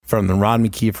From the Ron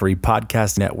McKeefery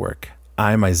Podcast Network,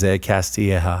 I'm Isaiah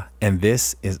Castilleja, and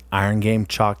this is Iron Game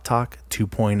Chalk Talk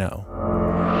 2.0.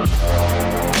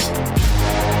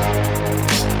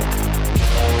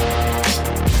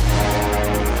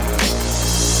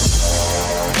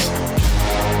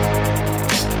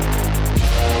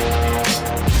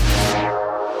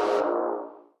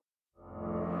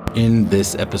 In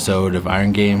this episode of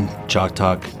Iron Game Chalk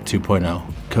Talk 2.0,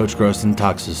 Coach Grossman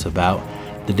talks to us about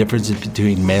the differences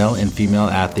between male and female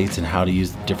athletes and how to use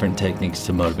different techniques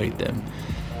to motivate them.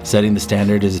 Setting the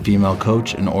standard as a female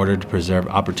coach in order to preserve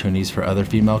opportunities for other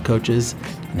female coaches,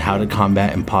 and how to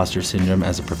combat imposter syndrome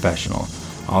as a professional.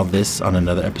 All this on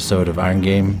another episode of Iron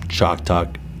Game Chalk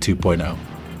Talk 2.0.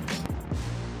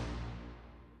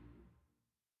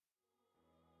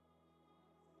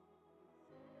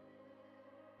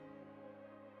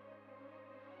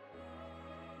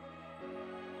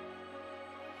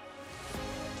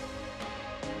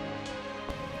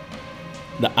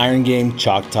 The Iron Game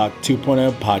Chalk Talk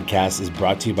 2.0 podcast is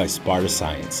brought to you by Sparta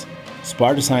Science.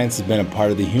 Sparta Science has been a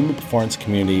part of the human performance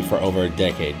community for over a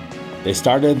decade. They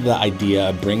started the idea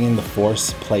of bringing the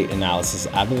force plate analysis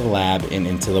out of the lab and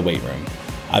into the weight room.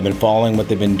 I've been following what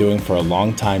they've been doing for a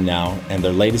long time now, and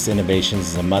their latest innovations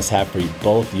is a must-have for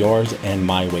both yours and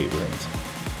my weight rooms.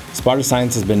 Sparta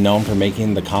Science has been known for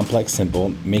making the complex simple,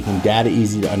 making data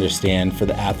easy to understand for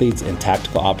the athletes and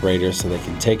tactical operators so they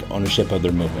can take ownership of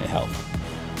their movement health.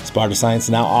 Sparta Science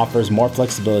now offers more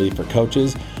flexibility for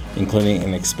coaches, including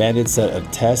an expanded set of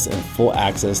tests and full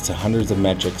access to hundreds of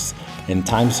metrics and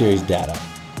time series data.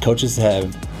 Coaches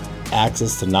have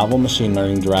access to novel machine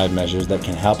learning-derived measures that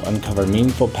can help uncover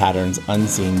meaningful patterns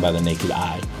unseen by the naked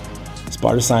eye.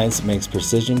 Sparta Science makes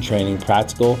precision training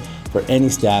practical for any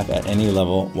staff at any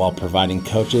level while providing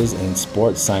coaches and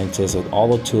sports scientists with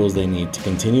all the tools they need to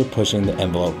continue pushing the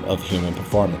envelope of human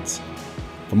performance.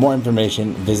 For more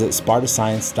information, visit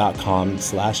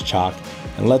spartascience.com/chalk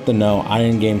and let them know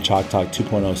Iron Game Chalk Talk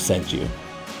 2.0 sent you.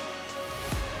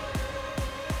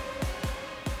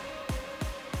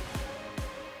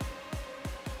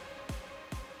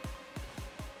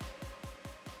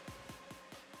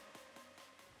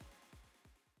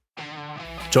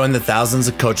 Join the thousands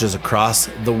of coaches across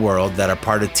the world that are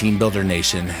part of Team Builder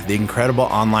Nation. The incredible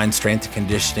online strength and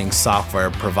conditioning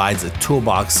software provides a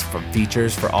toolbox for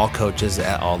features for all coaches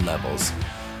at all levels.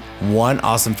 One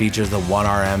awesome feature is the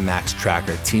 1RM Max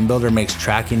Tracker. Team Builder makes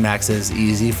tracking maxes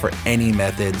easy for any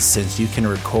method, since you can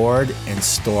record and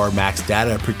store max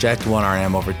data, project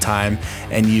 1RM over time,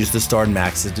 and use the stored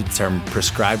maxes to determine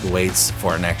prescribed weights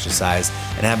for an exercise,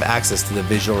 and have access to the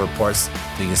visual reports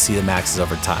so you can see the maxes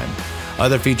over time.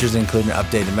 Other features include an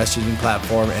updated messaging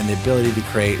platform and the ability to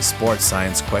create sports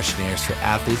science questionnaires for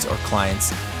athletes or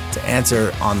clients to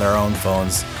answer on their own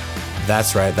phones.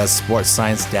 That's right, that's sports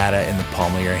science data in the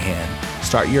palm of your hand.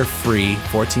 Start your free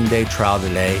 14-day trial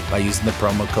today by using the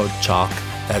promo code CHALK,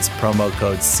 that's promo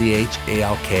code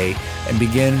CHALK, and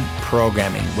begin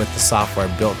programming with the software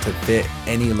built to fit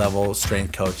any level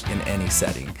strength coach in any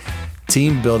setting.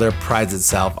 Team Builder prides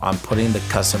itself on putting the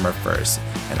customer first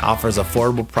and offers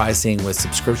affordable pricing with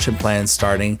subscription plans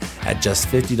starting at just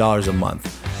 $50 a month.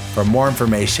 For more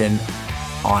information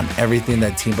on everything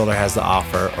that Team Builder has to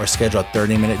offer, or schedule a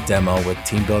 30-minute demo with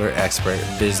Team Builder expert,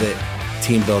 visit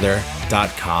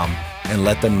teambuilder.com and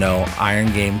let them know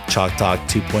Iron Game Chalk Talk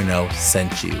 2.0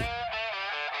 sent you.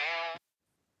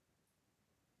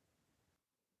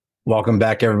 Welcome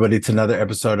back, everybody, to another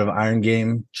episode of Iron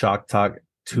Game Chalk Talk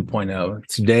 2.0.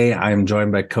 Today, I am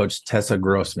joined by Coach Tessa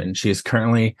Grossman. She is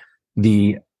currently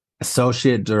the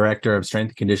Associate Director of Strength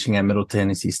and Conditioning at Middle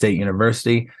Tennessee State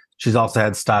University. She's also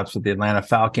had stops with the Atlanta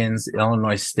Falcons,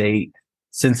 Illinois State,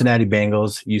 Cincinnati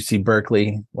Bengals, UC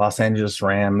Berkeley, Los Angeles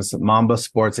Rams, Mamba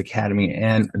Sports Academy,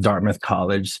 and Dartmouth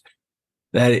College.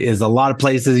 That is a lot of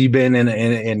places you've been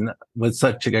in with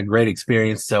such a great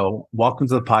experience. So welcome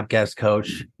to the podcast,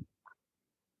 Coach.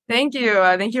 Thank you.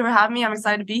 Thank you for having me. I'm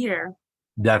excited to be here.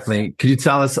 Definitely. Could you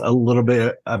tell us a little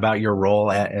bit about your role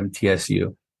at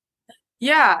MTSU?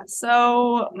 Yeah,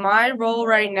 so my role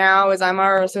right now is I'm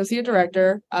our associate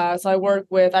director. So I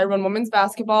run women's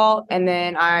basketball, and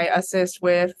then I assist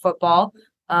with football.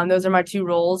 Those are my two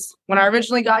roles. When I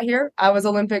originally got here, I was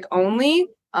Olympic only.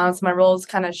 So my roles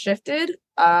kind of shifted.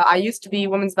 I used to be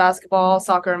women's basketball,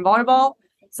 soccer, and volleyball.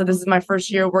 So this is my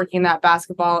first year working that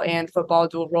basketball and football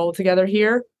dual role together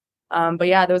here. But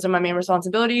yeah, those are my main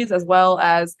responsibilities, as well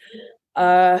as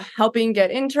helping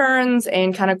get interns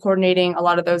and kind of coordinating a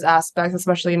lot of those aspects,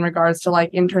 especially in regards to like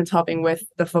interns helping with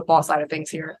the football side of things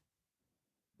here.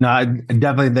 No, I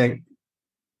definitely think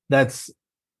that's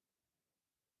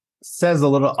says a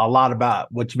lot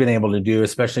about what you've been able to do,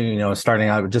 especially, starting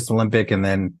out with just Olympic and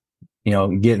then,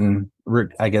 getting,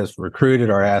 I guess, recruited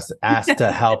or asked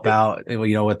to help out,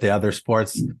 with the other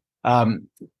sports. Um,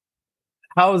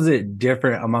 how is it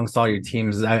different amongst all your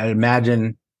teams? I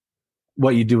imagine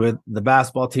what you do with the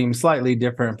basketball team slightly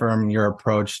different from your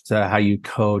approach to how you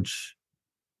coach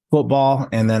football,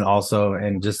 and then also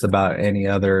in just about any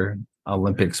other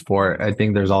Olympic sport. I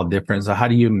think there's all different. So how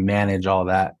do you manage all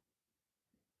that?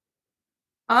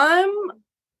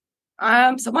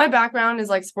 I'm so my background is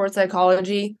like sports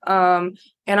psychology. And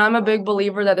I'm a big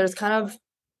believer that there's kind of,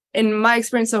 in my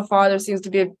experience so far, there seems to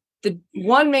be the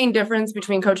one main difference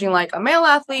between coaching like a male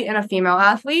athlete and a female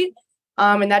athlete.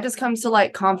 And that just comes to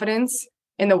like confidence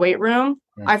in the weight room.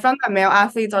 I found that male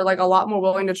athletes are like a lot more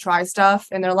willing to try stuff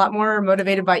and they're a lot more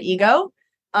motivated by ego.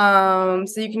 So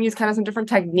you can use kind of some different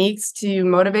techniques to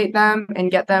motivate them and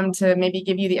get them to maybe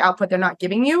give you the output they're not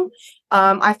giving you.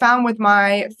 I found with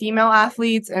my female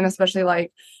athletes and especially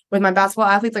like with my basketball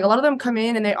athletes, like a lot of them come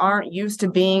in and they aren't used to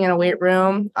being in a weight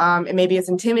room. And maybe it's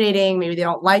intimidating. Maybe they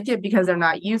don't like it because they're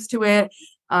not used to it.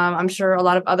 I'm sure a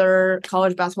lot of other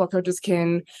college basketball coaches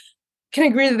can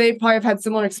agree that they probably have had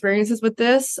similar experiences with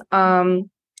this.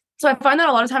 So I find that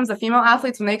a lot of times the female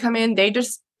athletes, when they come in, they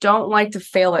just don't like to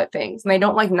fail at things and they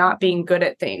don't like not being good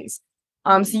at things.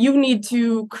 So you need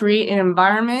to create an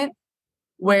environment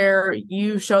where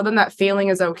you show them that failing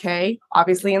is okay,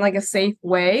 obviously in like a safe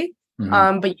way.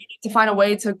 But you need to find a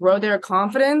way to grow their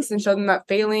confidence and show them that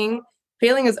failing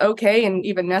is okay and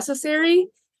even necessary,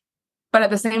 but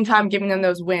at the same time giving them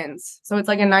those wins. So it's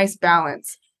like a nice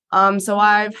balance. So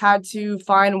I've had to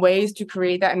find ways to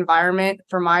create that environment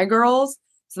for my girls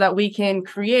so that we can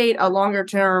create a longer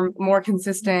term, more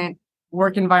consistent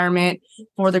work environment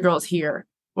for the girls here.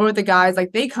 Or with the guys,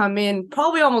 like they come in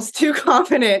probably almost too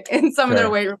confident in some of their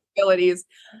weight abilities.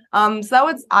 So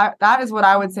that is what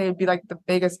I would say would be like the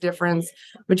biggest difference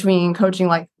between coaching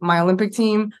like my Olympic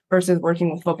team versus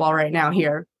working with football right now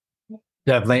here.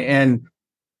 Definitely. And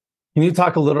can you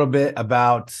talk a little bit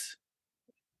about,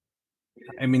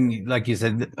 I mean, like you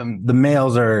said, the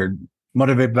males are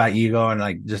motivated by ego and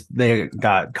like just they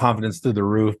got confidence through the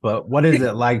roof. But what is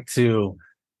it like to,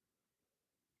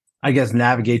 I guess,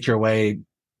 navigate your way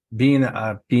being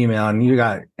a female? And you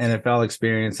got NFL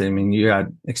experience. I mean, you got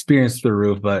experience through the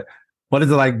roof. But what is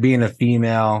it like being a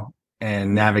female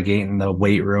and navigating the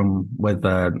weight room with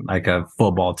a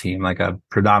football team, like a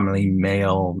predominantly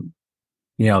male,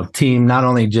 team? Not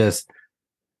only just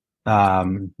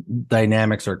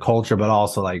dynamics or culture, but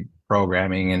also like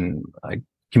programming and like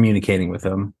communicating with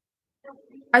them.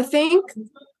 I think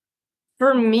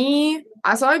for me,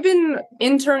 so I've been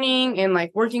interning and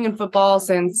like working in football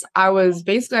since I was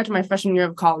basically after my freshman year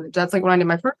of college. That's like when I did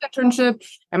my first internship.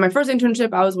 And my first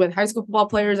internship, I was with high school football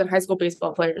players and high school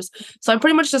baseball players. So I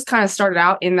pretty much just kind of started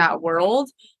out in that world.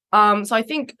 So I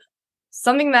think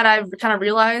something that I've kind of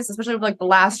realized, especially with like the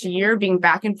last year being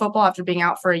back in football after being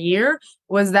out for a year,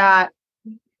 was that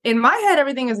in my head,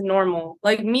 everything is normal.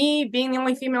 Like me being the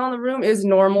only female in the room is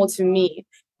normal to me.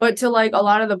 But to like a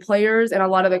lot of the players and a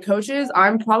lot of the coaches,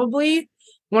 I'm probably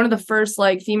one of the first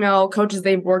like female coaches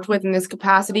they've worked with in this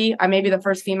capacity. I may be the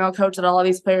first female coach that all of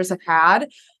these players have had.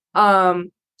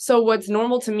 So what's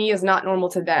normal to me is not normal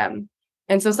to them.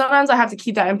 And so sometimes I have to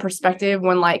keep that in perspective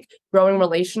when like growing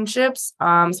relationships,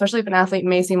 especially if an athlete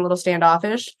may seem a little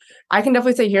standoffish. I can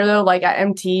definitely say here though, like at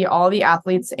MT, all the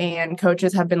athletes and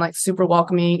coaches have been like super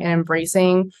welcoming and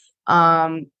embracing.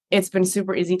 It's been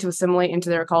super easy to assimilate into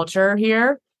their culture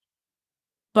here.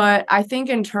 But I think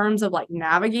in terms of like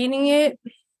navigating it,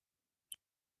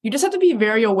 you just have to be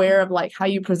very aware of like how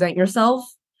you present yourself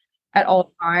at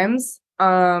all times.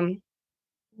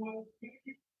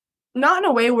 Not in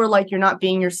a way where like you're not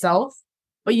being yourself,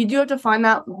 but you do have to find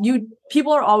that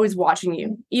people are always watching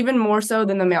you, even more so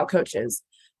than the male coaches.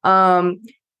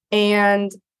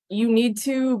 And you need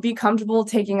to be comfortable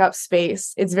taking up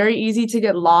space. It's very easy to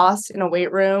get lost in a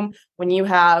weight room when you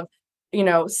have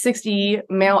 60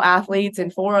 male athletes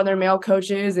and 4 other male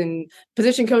coaches and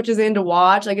position coaches in to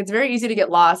watch. Like it's very easy to get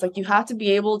lost. Like you have to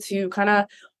be able to kind of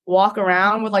walk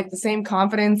around with like the same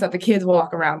confidence that the kids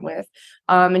walk around with.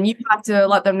 And you have to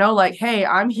let them know like, hey,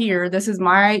 I'm here. This is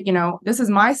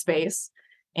my space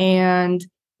and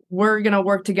we're going to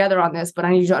work together on this, but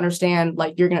I need you to understand,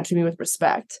 like, you're going to treat me with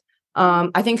respect.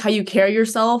 I think how you carry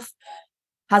yourself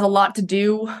has a lot to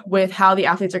do with how the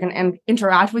athletes are going to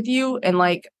interact with you and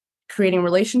like creating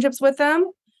relationships with them.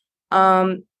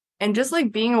 And just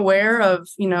like being aware of,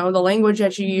 the language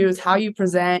that you use, how you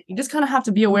present, you just kind of have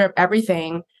to be aware of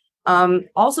everything.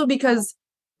 Also because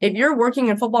if you're working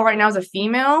in football right now as a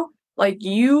female, like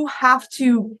you have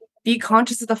to be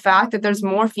conscious of the fact that there's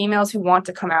more females who want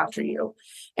to come after you.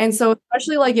 And so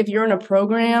especially like if you're in a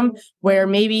program where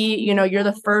maybe, you're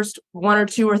the first one or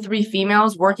two or three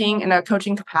females working in a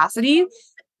coaching capacity,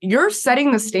 you're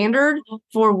setting the standard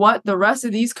for what the rest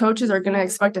of these coaches are going to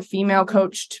expect a female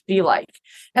coach to be like.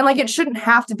 And like, it shouldn't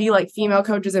have to be like female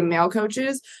coaches and male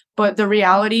coaches, but the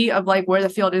reality of like where the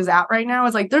field is at right now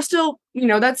is like, there's still,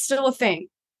 that's still a thing.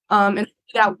 And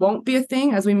that won't be a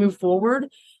thing as we move forward,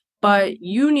 but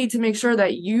you need to make sure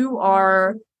that you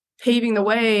are paving the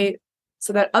way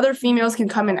so that other females can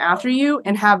come in after you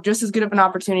and have just as good of an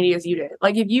opportunity as you did.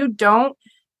 Like if you don't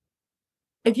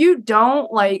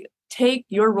like take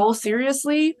your role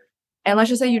seriously, and let's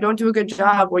just say you don't do a good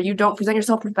job or you don't present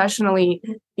yourself professionally,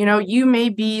 you may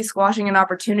be squashing an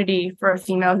opportunity for a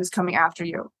female who's coming after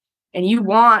you. And you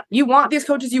want these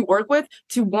coaches you work with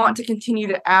to want to continue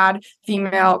to add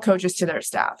female coaches to their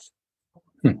staff.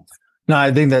 No,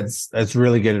 I think that's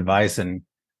really good advice. And,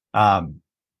 like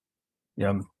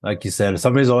you said,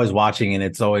 somebody's always watching, and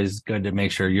it's always good to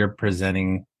make sure you're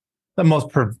presenting the most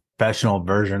professional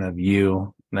version of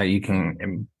you that you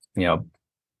can,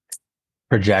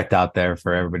 project out there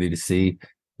for everybody to see.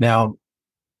 Now,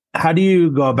 how do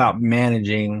you go about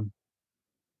managing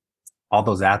all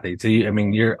those athletes?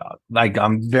 You're like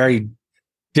on very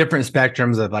different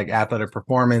spectrums of like athletic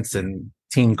performance and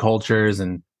team cultures,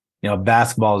 and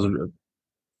basketball is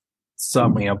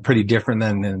some pretty different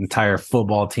than the entire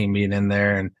football team being in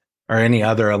there, or any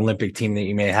other Olympic team that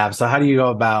you may have. So how do you go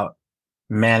about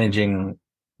managing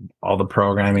all the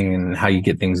programming and how you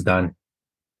get things done?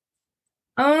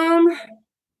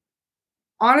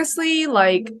 Honestly,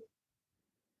 like,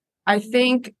 I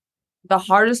think the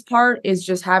hardest part is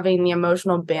just having the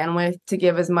emotional bandwidth to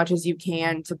give as much as you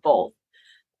can to both.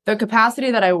 The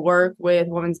capacity that I work with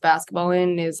women's basketball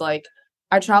in is like,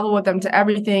 I travel with them to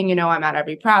everything, I'm at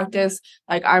every practice,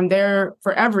 like I'm there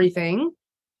for everything,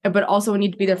 but also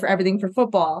need to be there for everything for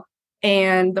football.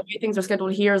 And the way things are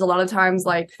scheduled here is a lot of times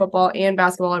like football and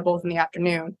basketball are both in the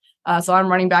afternoon. So I'm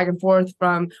running back and forth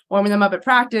from warming them up at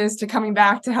practice to coming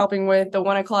back to helping with the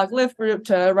 1 o'clock lift group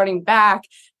to running back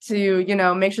to,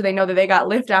 make sure they know that they got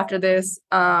lift after this.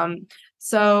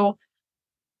 So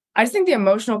I just think the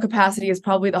emotional capacity is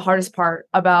probably the hardest part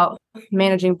about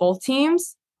managing both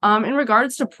teams. In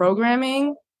regards to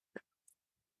programming,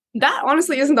 that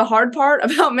honestly isn't the hard part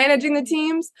about managing the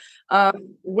teams.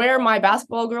 Where my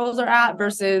basketball girls are at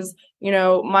versus,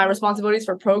 my responsibilities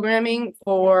for programming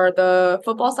for the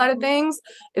football side of things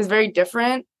is very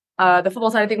different. The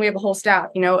football side, I think we have a whole staff.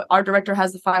 Our director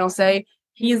has the final say.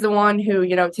 He's the one who,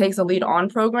 takes a lead on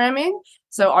programming.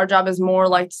 So our job is more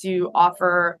like to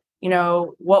offer,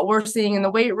 what we're seeing in the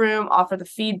weight room, offer the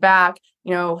feedback.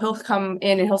 He'll come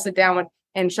in and he'll sit down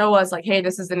and show us like, hey,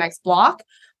 this is the next block.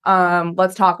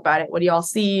 Let's talk about it. What do y'all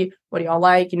see? What do y'all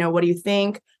like? What do you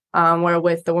think? Where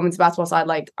with the women's basketball side,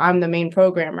 like I'm the main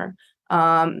programmer.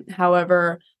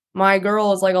 However, my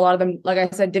girls, like a lot of them, like I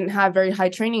said, didn't have very high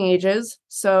training ages.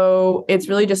 So it's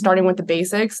really just starting with the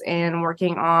basics and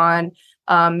working on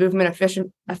movement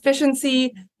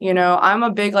efficiency. I'm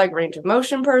a big like range of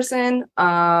motion person.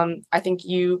 I think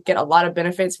you get a lot of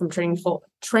benefits from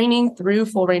training through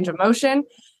full range of motion.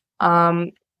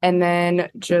 And then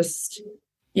just,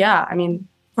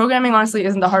 programming honestly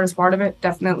isn't the hardest part of it.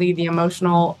 Definitely the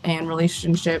emotional and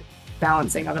relationship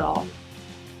balancing of it all.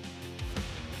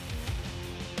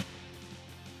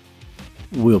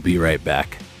 We'll be right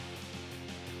back.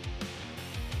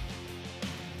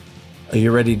 Are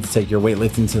you ready to take your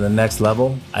weightlifting to the next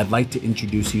level? I'd like to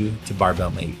introduce you to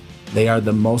Barbell Mate. They are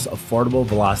the most affordable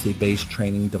velocity-based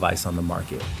training device on the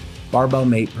market. Barbell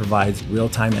Mate provides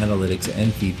real-time analytics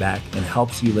and feedback and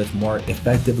helps you lift more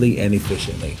effectively and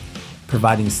efficiently,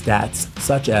 providing stats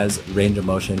such as range of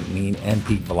motion, mean, and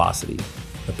peak velocity.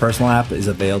 The personal app is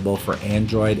available for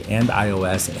Android and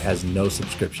iOS and has no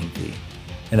subscription fee.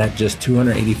 And at just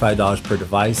 $285 per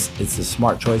device, it's the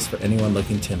smart choice for anyone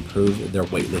looking to improve their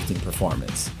weightlifting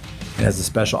performance. And as a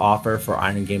special offer for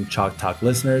Iron Game Chalk Talk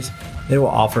listeners, they will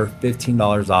offer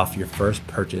 $15 off your first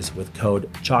purchase with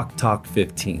code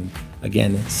ChalkTalk15.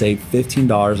 Again, save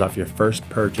 $15 off your first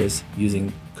purchase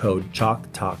using code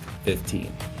ChalkTalk15.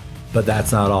 But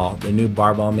that's not all. The new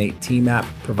Barbell Mate Team app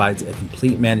provides a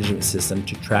complete management system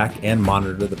to track and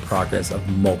monitor the progress of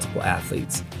multiple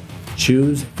athletes.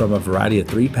 Choose from a variety of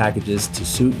 3 packages to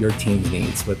suit your team's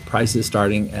needs, with prices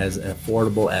starting as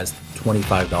affordable as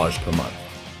 $25 per month.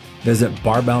 Visit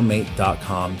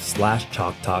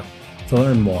barbellmate.com/chalktalk to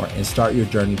learn more and start your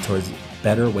journey towards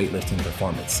better weightlifting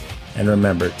performance. And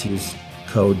remember to use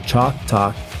code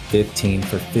ChalkTalk15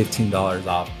 for $15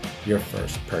 off your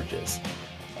first purchase.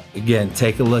 Again,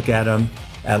 take a look at them.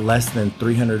 At less than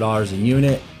 $300 a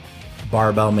unit,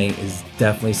 barbell mate is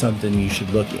definitely something you should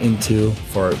look into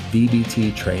for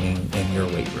VBT training in your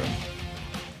weight room.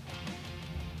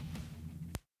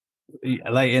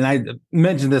 And I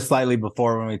mentioned this slightly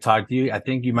before when we talked to you. I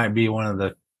think you might be one of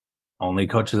the only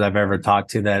coaches I've ever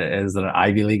talked to that is an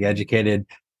Ivy League educated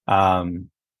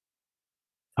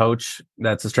coach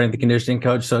that's a strength and conditioning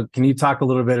coach. So can you talk a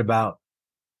little bit about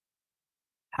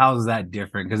how's that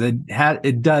different? Because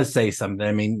it does say something.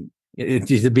 I mean, it's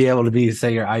to be able to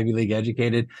say you're Ivy League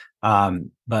educated,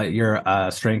 but you're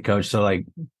a strength coach. So like,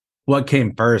 what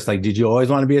came first? Like, did you always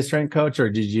want to be a strength coach, or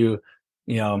did you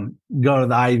go to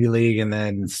the Ivy League and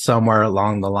then somewhere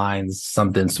along the lines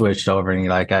something switched over and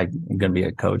you're like, I'm gonna be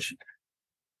a coach?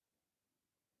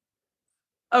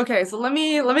 Okay, so let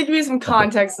me give you some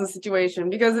context to the situation,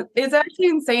 because it's actually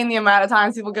insane the amount of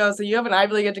times people go, so you have an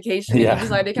Ivy League education and you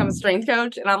decided to become a strength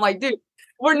coach, and I'm like, dude,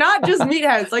 we're not just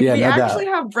meatheads. Like, we actually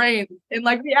have brains, and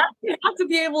like we actually have to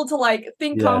be able to like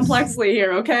think complexly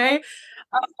here, okay?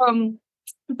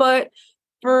 But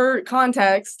for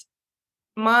context,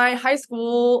 my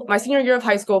senior year of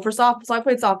high school for softball, so I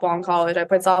played softball in college. I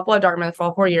played softball at Dartmouth for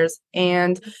all 4 years,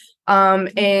 and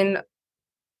in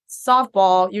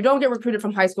softball, you don't get recruited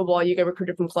from high school ball, you get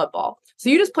recruited from club ball. So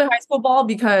you just play high school ball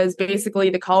because basically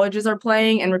the colleges are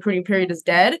playing and recruiting period is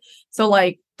dead. So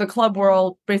like the club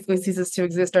world basically ceases to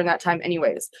exist during that time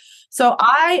anyways. So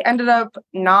I ended up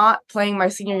not playing my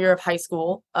senior year of high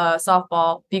school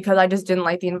softball because I just didn't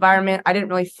like the environment. I didn't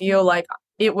really feel like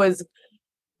it was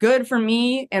good for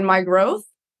me and my growth.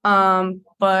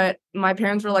 But my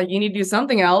parents were like, you need to do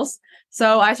something else.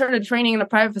 So I started training in a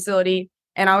private facility.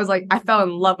 And I was like, I fell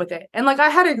in love with it. And like, I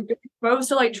had exposed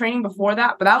to like training before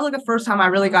that, but that was like the first time I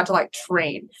really got to like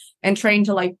train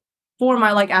to like for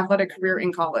my like athletic career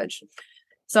in college.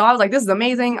 So I was like, this is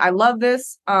amazing. I love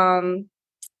this.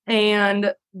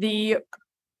 And the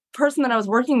person that I was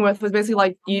working with was basically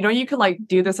like, you could like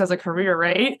do this as a career,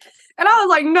 right? And I was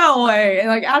like, no way. And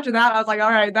like, after that, I was like,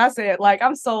 all right, that's it. Like,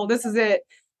 I'm sold. This is it.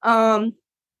 But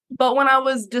when I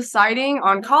was deciding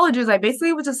on colleges, I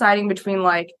basically was deciding between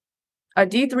like a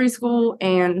D3 school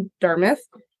and Dartmouth.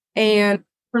 And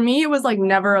for me, it was like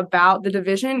never about the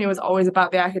division. It was always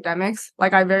about the academics.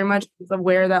 Like, I very much was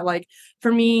aware that like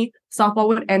for me, softball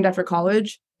would end after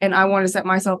college, and I want to set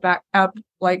myself back up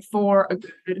like for a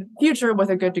good future with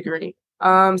a good degree.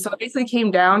 So it basically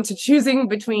came down to choosing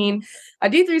between a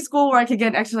D3 school where I could get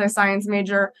an exercise science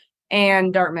major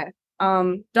and Dartmouth.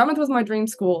 Dartmouth was my dream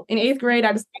school. In 8th grade,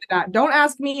 I decided that. Don't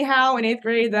ask me how in 8th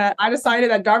grade that I decided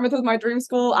that Dartmouth was my dream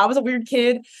school. I was a weird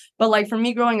kid, but like for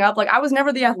me growing up, like I was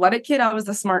never the athletic kid. I was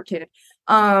the smart kid.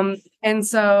 And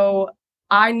so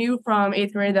I knew from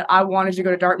 8th grade that I wanted to go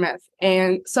to Dartmouth,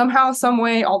 and somehow, some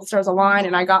way, all the stars aligned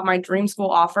and I got my dream school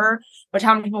offer, which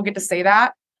how many people get to say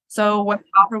that? So when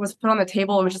the offer was put on the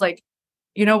table, it was just like,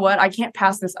 you know what? I can't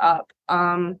pass this up.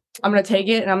 I'm going to take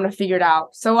it and I'm going to figure it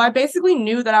out. So I basically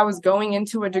knew that I was going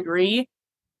into a degree.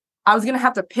 I was going to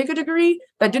have to pick a degree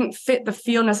that didn't fit the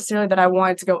field necessarily that I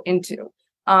wanted to go into.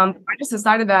 I just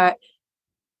decided that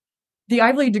the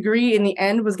Ivy League degree in the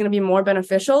end was going to be more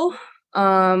beneficial,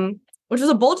 which was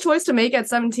a bold choice to make at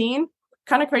 17.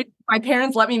 Kind of crazy. My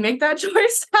parents let me make that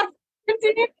choice at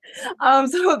 17.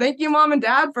 So thank you, Mom and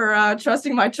Dad, for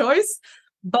trusting my choice.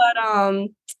 But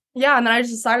yeah, and then I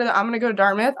just decided that I'm going to go to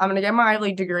Dartmouth. I'm going to get my Ivy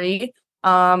League degree.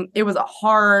 It was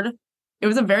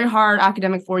a very hard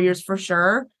academic 4 years for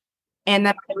sure. And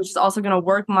then I was just also going to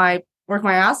work my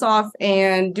ass off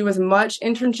and do as much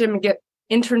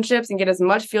internships and get as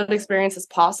much field experience as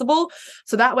possible.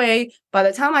 So that way, by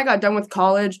the time I got done with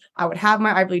college, I would have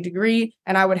my Ivy League degree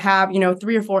and I would have, 3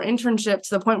 or 4 internships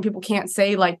to the point where people can't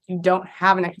say like, you don't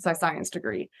have an exercise science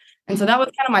degree. And so that was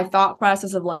kind of my thought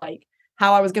process of like,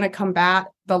 how I was going to combat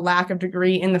the lack of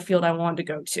degree in the field I wanted to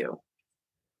go to.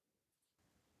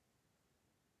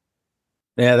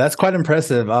 Yeah, that's quite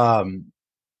impressive.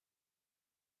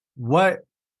 What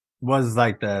was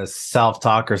like the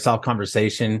self-talk or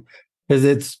self-conversation? Because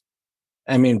it's,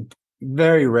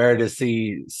 very rare to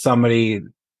see somebody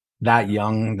that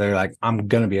young. They're like, I'm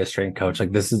going to be a strength coach.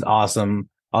 Like, this is awesome.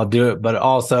 I'll do it. But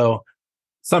also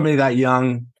somebody that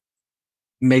young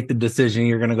make the decision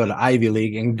you're going to go to Ivy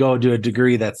League and go do a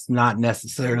degree that's not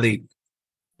necessarily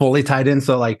fully tied in.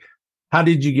 So like, how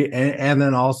did you get, and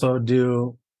then also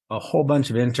do a whole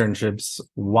bunch of internships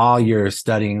while you're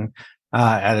studying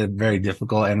at a very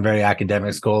difficult and very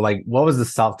academic school? Like, what was the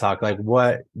self-talk? Like,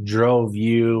 what drove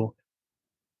you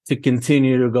to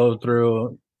continue to go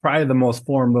through probably the most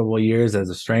formidable years as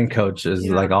a strength coach is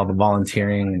like all the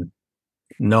volunteering and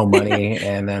no money,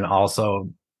 and then also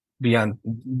be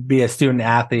a student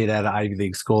athlete at an Ivy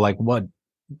League school? Like, what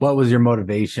what was your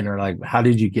motivation, or like how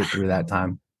did you get through that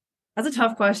time? That's a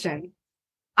tough question.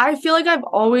 I feel like I've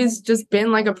always just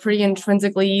been like a pretty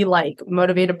intrinsically like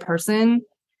motivated person.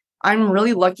 I'm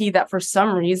really lucky that for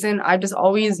some reason I've just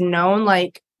always known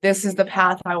like this is the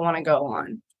path I want to go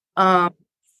on. Um,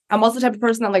 I'm also the type of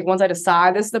person that like once I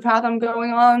decide this is the path I'm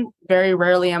going on, very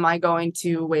rarely am I going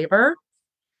to waver.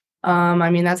 I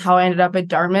mean, that's how I ended up at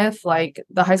Dartmouth. Like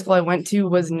the high school I went to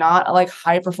was not a like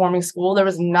high performing school. There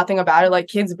was nothing about it. Like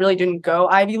kids really didn't go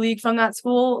Ivy League from that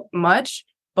school much,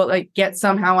 but like yet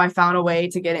somehow I found a way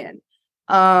to get in.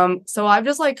 So I've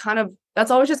just like kind of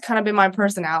that's always just kind of been my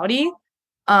personality.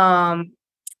 Um,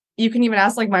 you can even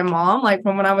ask like my mom, like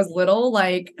from when I was little,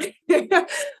 like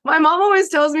my mom always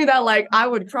tells me that like I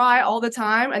would cry all the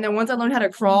time. And then once I learned how to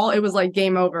crawl, it was like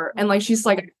game over. And like she's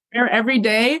like every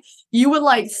day you would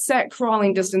like set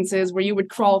crawling distances where you would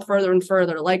crawl further and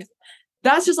further. Like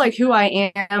that's just like who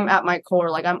I am at my core.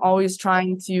 Like I'm always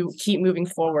trying to keep moving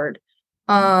forward.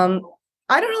 Um,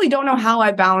 I don't know how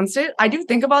I balanced it. I do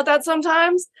think about that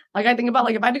sometimes. Like I think about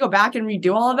like if I had to go back and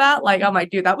redo all of that, like I'm like,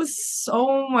 dude, that was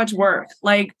so much work.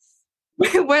 Like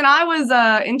when I was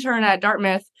intern at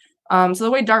Dartmouth, so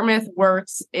the way Dartmouth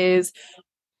works is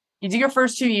you do your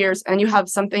first 2 years and you have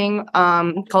something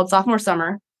called sophomore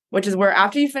summer, which is where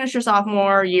after you finish your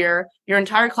sophomore year, your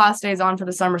entire class stays on for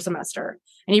the summer semester.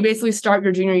 And you basically start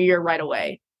your junior year right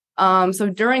away. So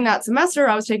during that semester,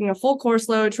 I was taking a full course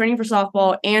load, training for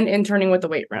softball, and interning with the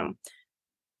weight room.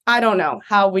 I don't know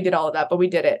how we did all of that, but we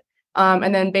did it.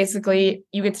 And then basically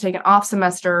you get to take an off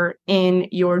semester in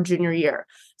your junior year.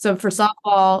 So for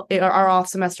softball, our off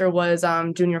semester was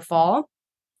junior fall.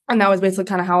 And that was basically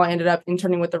kind of how I ended up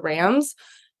interning with the Rams.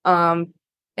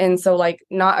 And so like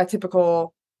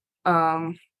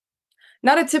um,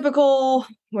 not a typical,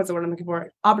 what's the word I'm looking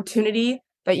for? Opportunity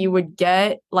that you would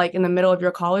get like in the middle of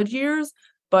your college years.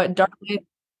 But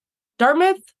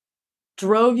Dartmouth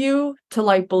drove you to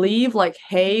like believe like,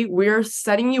 hey, we're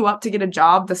setting you up to get a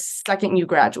job the second you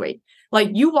graduate.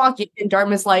 Like you walk in,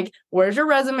 Dartmouth's like, where's your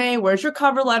resume? Where's your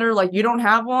cover letter? Like you don't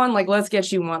have one. Like let's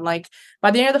get you one. Like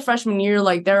by the end of the freshman year,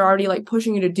 like they're already like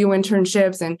pushing you to do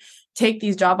internships and take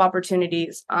these job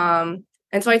opportunities. And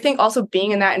so I think also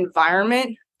being in that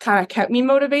environment kind of kept me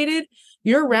motivated.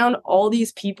 You're around all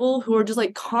these people who are just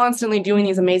like constantly doing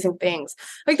these amazing things.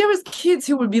 Like there was kids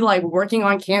who would be like working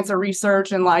on cancer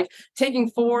research and like taking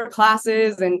 4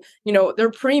 classes and they're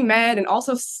pre-med and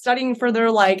also studying for their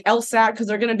like LSAT because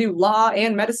they're going to do law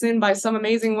and medicine by some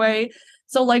amazing way.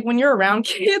 So like when you're around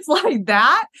kids like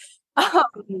that,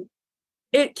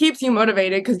 it keeps you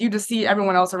motivated because you just see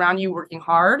everyone else around you working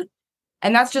hard.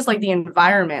 And that's just like the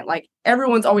environment. Like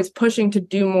everyone's always pushing to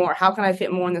do more. How can I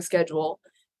fit more in the schedule?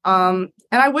 And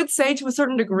I would say to a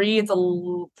certain degree, it's a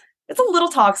little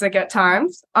toxic at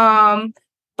times.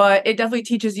 But it definitely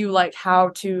teaches you like how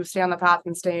to stay on the path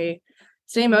and stay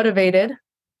motivated.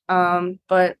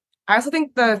 But I also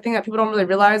think the thing that people don't really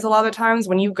realize a lot of the times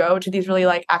when you go to these really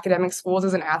like academic schools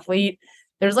as an athlete,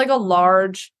 there's definitely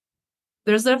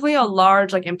a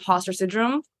large like imposter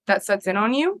syndrome that sets in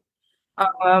on you. A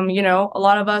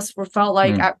lot of us felt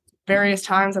like at various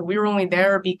times that we were only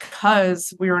there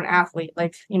because we were an athlete.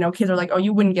 Like, kids are like, oh,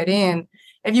 you wouldn't get in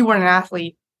if you weren't an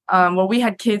athlete. Well, we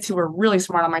had kids who were really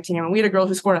smart on my team. And we had a girl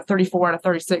who scored a 34 out of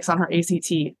 36 on her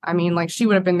ACT. I mean, like she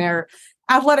would have been there,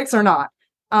 athletics or not.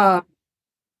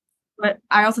 But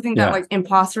I also think that like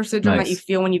imposter syndrome that you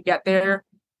feel when you get there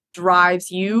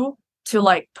drives you to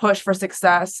like push for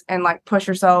success and like push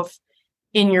yourself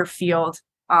in your field.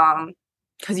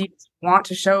 Because you want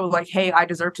to show like, hey, I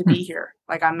deserve to be here.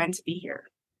 Like I'm meant to be here.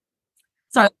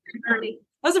 Sorry,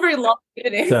 that's a very long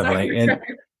answer. Definitely. And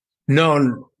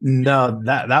no,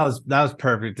 that was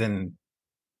perfect. And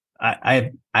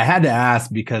I had to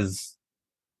ask because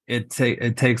it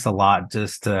takes a lot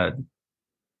just to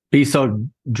be so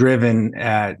driven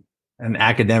at an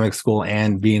academic school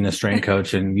and being a strength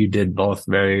coach, and you did both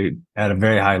at a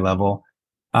very high level.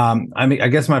 I mean, I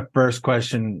guess my first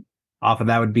question off of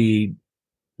that would be,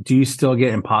 do you still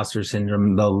get imposter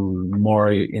syndrome the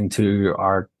more into your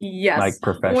art? Yes, like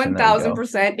profession?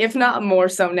 1000%, if not more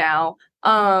so now.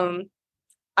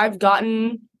 I've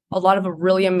gotten a lot of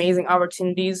really amazing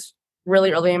opportunities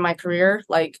really early in my career.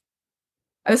 Like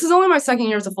this is only my second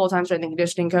year as a full-time strength and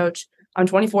conditioning coach. I'm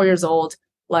 24 years old.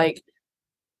 Like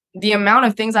the amount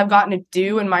of things I've gotten to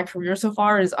do in my career so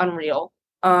far is unreal.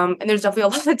 And there's definitely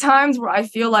a lot of times where I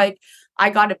feel like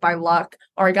I got it by luck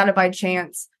or I got it by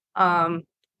chance.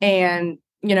 And,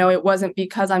 it wasn't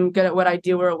because I'm good at what I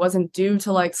do or it wasn't due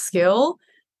to like skill.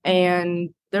 And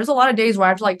there's a lot of days where I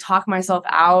have to like talk myself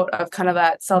out of kind of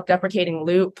that self-deprecating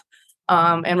loop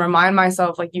and remind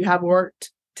myself like you have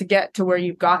worked to get to where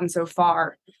you've gotten so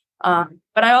far. But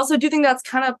I also do think that's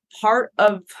kind of part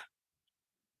of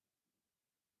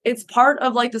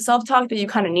like the self-talk that you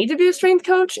kind of need to be a strength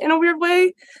coach in a weird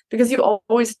way, because you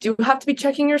always do have to be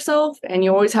checking yourself, and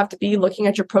you always have to be looking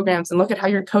at your programs and look at how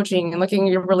you're coaching and looking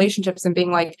at your relationships and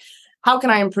being like, how can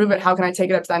I improve it? How can I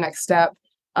take it up to that next step?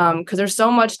 Because there's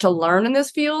so much to learn in this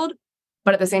field,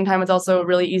 but at the same time, it's also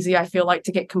really easy, I feel like,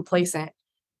 to get complacent.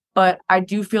 But I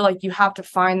do feel like you have to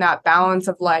find that balance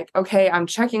of like, okay, I'm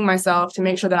checking myself to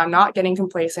make sure that I'm not getting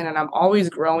complacent and I'm always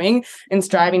growing and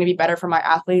striving to be better for my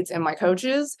athletes and my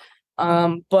coaches,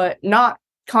 but not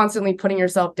constantly putting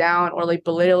yourself down or like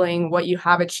belittling what you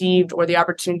have achieved or the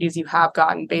opportunities you have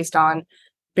gotten based on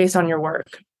your work.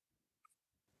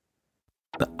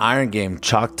 The Iron Game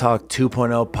Chalk Talk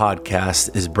 2.0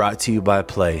 podcast is brought to you by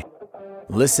Play.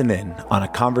 Listen in on a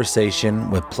conversation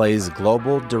with Play's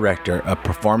Global Director of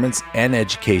Performance and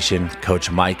Education,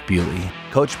 Coach Mike Bewley.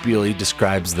 Coach Bewley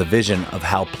describes the vision of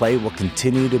how Play will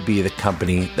continue to be the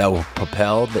company that will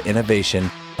propel the innovation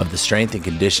of the strength and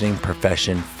conditioning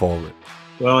profession forward.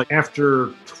 Well,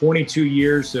 after 22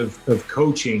 years of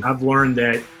coaching, I've learned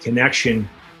that connection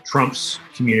trumps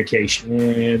communication,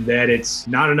 and that it's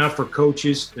not enough for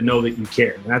coaches to know that you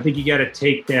care. And I think you got to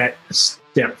take that a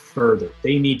step further.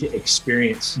 They need to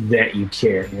experience that you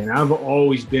care. And I've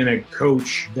always been a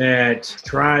coach that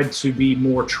tried to be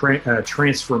more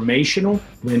transformational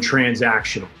than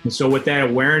transactional. And so with that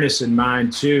awareness in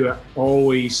mind too, I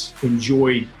always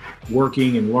enjoyed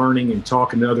working and learning and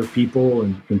talking to other people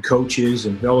and coaches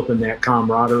and developing that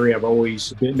camaraderie. I've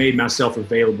always made myself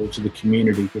available to the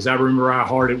community, because I remember how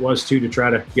hard it was too to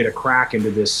try to get a crack into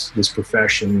this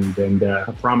profession. And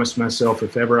I promised myself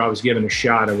if ever I was given a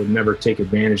shot, I would never take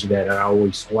advantage of that. I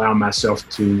always allow myself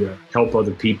to help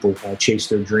other people chase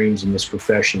their dreams in this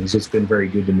profession. It's been very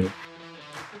good to me.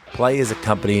 Play is a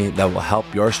company that will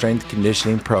help your strength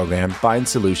conditioning program find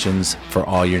solutions for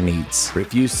all your needs.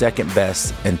 Review Second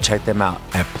Best and check them out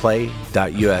at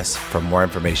play.us for more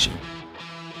information.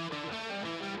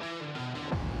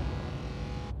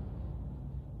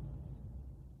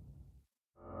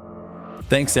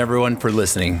 Thanks everyone for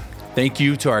listening. Thank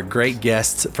you to our great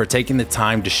guests for taking the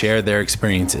time to share their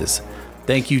experiences.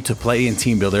 Thank you to Play and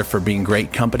Team Builder for being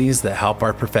great companies that help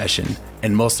our profession.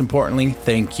 And most importantly,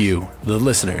 thank you, the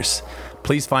listeners.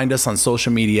 Please find us on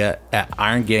social media at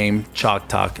Iron Game Chalk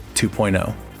Talk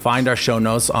 2.0. Find our show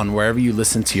notes on wherever you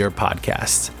listen to your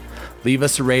podcasts. Leave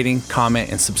us a rating, comment,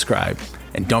 and subscribe.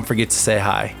 And don't forget to say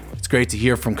hi. It's great to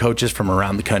hear from coaches from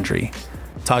around the country.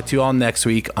 Talk to you all next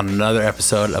week on another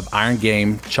episode of Iron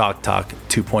Game Chalk Talk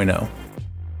 2.0.